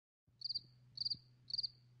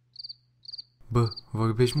Bă,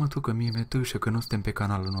 vorbești mă tu că mie mi-e târșă că nu suntem pe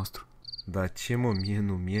canalul nostru. Dar ce mă, mie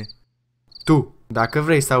nu mie? Tu, dacă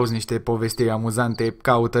vrei să auzi niște povestiri amuzante,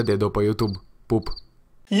 caută de după YouTube. Pup!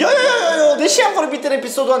 Yo, deși am vorbit în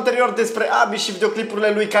episodul anterior despre Abi și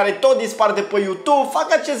videoclipurile lui care tot dispar de pe YouTube, fac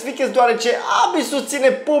acest vcast deoarece Abi susține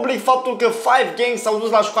public faptul că 5 Gang s-au dus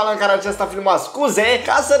la școala în care acesta filma scuze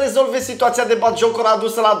ca să rezolve situația de batjocură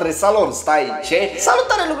adusă la adresa lor. Stai, ce?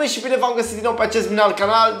 Salutare lume și bine v-am găsit din nou pe acest minunat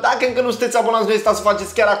canal. Dacă încă nu sunteți abonați, nu uitați să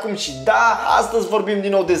faceți chiar acum și da, astăzi vorbim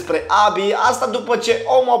din nou despre Abi. Asta după ce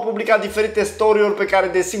omul a publicat diferite story-uri pe care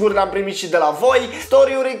desigur le-am primit și de la voi.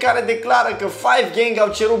 Story-uri în care declară că 5 Gang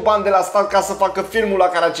au cerut bani de la stat ca să facă filmul la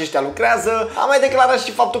care aceștia lucrează. Am mai declarat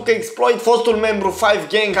și faptul că Exploit, fostul membru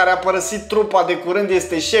 5 Gang care a părăsit trupa de curând,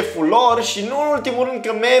 este șeful lor. Și nu în ultimul rând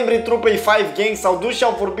că membrii trupei 5 Gang s-au dus și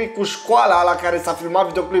au vorbit cu școala la care s-a filmat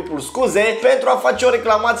videoclipul Scuze pentru a face o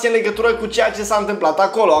reclamație în legătură cu ceea ce s-a întâmplat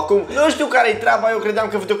acolo. Acum, nu știu care-i treaba, eu credeam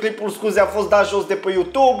că videoclipul Scuze a fost dat jos de pe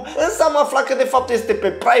YouTube, însă am aflat că de fapt este pe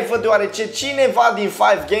private, deoarece cineva din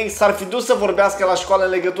 5 Gang s-ar fi dus să vorbească la școală în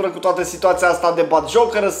legătură cu toată situația asta de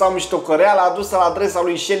batjocără sau miștocăreală adusă la adresa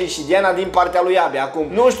lui Shelly și Diana din partea lui Abi. Acum,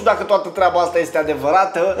 nu știu dacă toată treaba asta este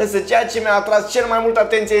adevărată, însă ceea ce mi-a atras cel mai mult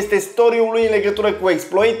atenție este story-ul lui în legătură cu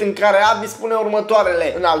Exploit, în care Abi spune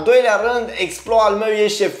următoarele: în al doilea rând, Explo al meu e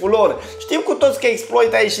șeful lor. Știm cu toți că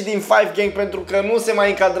Exploit a ieșit din 5 Gang pentru că nu se mai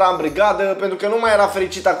încadra în brigadă, pentru că nu mai era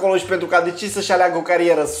fericit acolo și pentru că a decis să-și aleagă o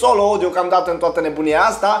carieră solo, deocamdată în toată nebunia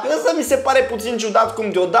asta. Însă mi se pare puțin ciudat cum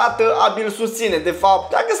deodată Abi îl susține. De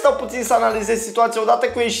fapt, dacă stau puțin să analizez situația, odată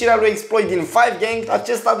cu ieșirea lui Exploit din 5 Gang,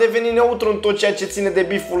 acesta a devenit neutru în tot ceea ce ține de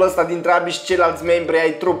biful ăsta dintre Abi și ceilalți membri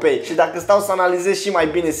ai trupei. Și dacă stau să analizez și mai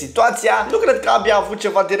bine situația, nu cred că Abi a avut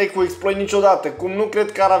ceva direct cu Exploit niciodată, cum nu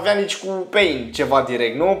cred că ar avea nici cu Pain ceva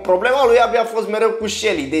direct, nu? Problema lui Abi a fost mereu cu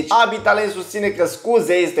Shelly. Deci Abi Talent susține că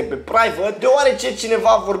Scuze este pe private, deoarece cineva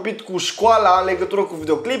a vorbit cu școala în legătură cu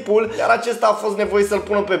videoclipul, iar acesta a fost nevoit să-l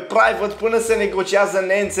pună pe private până se negociază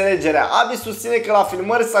neînțelegerea. Abi susține că la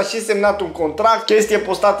filmări s-a și semnat un contract, chestie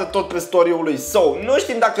postată tot pe story-ul lui. Nu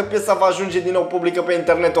știm dacă piesa va ajunge din nou publică pe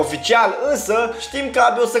internet oficial, însă știm că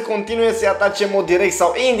Abi o să continue să-i atace în mod direct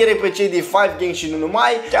sau indirect pe cei din 5 Gang și nu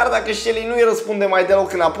numai, chiar dacă Shelly nu îi răspunde mai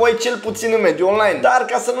deloc înapoi, cel puțin în mediul online. Dar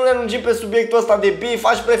ca să nu ne lungim pe subiectul ăsta de beef,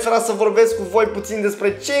 aș prefera să vorbesc cu voi puțin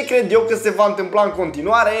despre ce cred eu că se va întâmpla în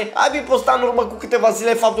continuare. Abi posta în urmă cu câteva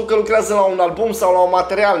zile faptul că lucrează la un album sau la un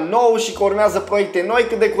material nou și că urmează proiecte noi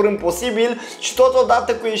cât de curând posibil, și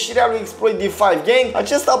totodată cu ieșirea lui Exploit din 5 Gang,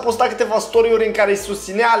 acesta a postat câteva story-uri în care îi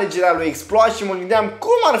susținea alegerea lui Exploit și mă gândeam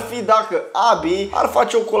cum ar fi dacă Abi ar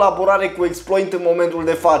face o colaborare cu Exploit în momentul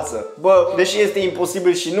de față. Bă, deși este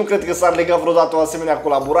imposibil și nu cred că s-ar lega vreodată o asemenea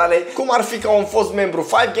colaborare, cum ar fi ca un fost membru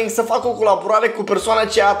 5 Gang să facă o colaborare cu persoana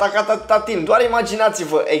ce a atacat atâta timp? Doar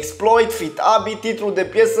imaginați-vă, Exploit, fit Abi, titlul de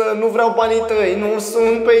piesă: nu vreau banii tăi, nu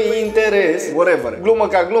sunt pe interes. Whatever. Glumă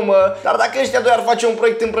ca glumă, dar dacă ăștia doi ar face un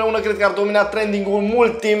proiect împreună, cred că ar domina trending-ul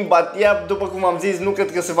mult timp, but yeah, după cum am zis, nu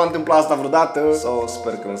cred că se va întâmpla asta vreodată, sau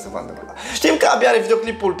sper că nu se va întâmpla. Știm că Abi are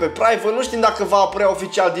videoclipul pe private, nu știm dacă va apărea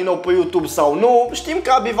oficial din nou pe YouTube sau nu. Știm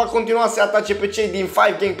că Abi va continua să atace pe cei din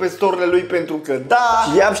 5 Gang pe story-urile lui pentru că da.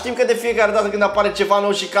 Și știm că de fiecare dată când apare ceva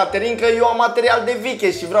nou și catering, că eu am material de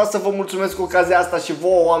vcast și vreau să vă mulțumesc cu ocazia asta și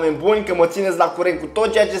vouă, oameni buni, că mă țineți la curent cu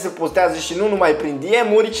tot ceea ce se postează și nu numai prin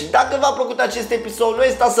DM-uri. Și dacă v-a plăcut acest episod, nu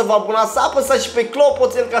uitați să vă abonați, să apăsați și pe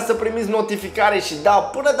clopoțel ca să primiți notificare și da,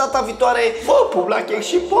 până data viitoare, vă pup la chec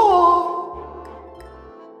și pa!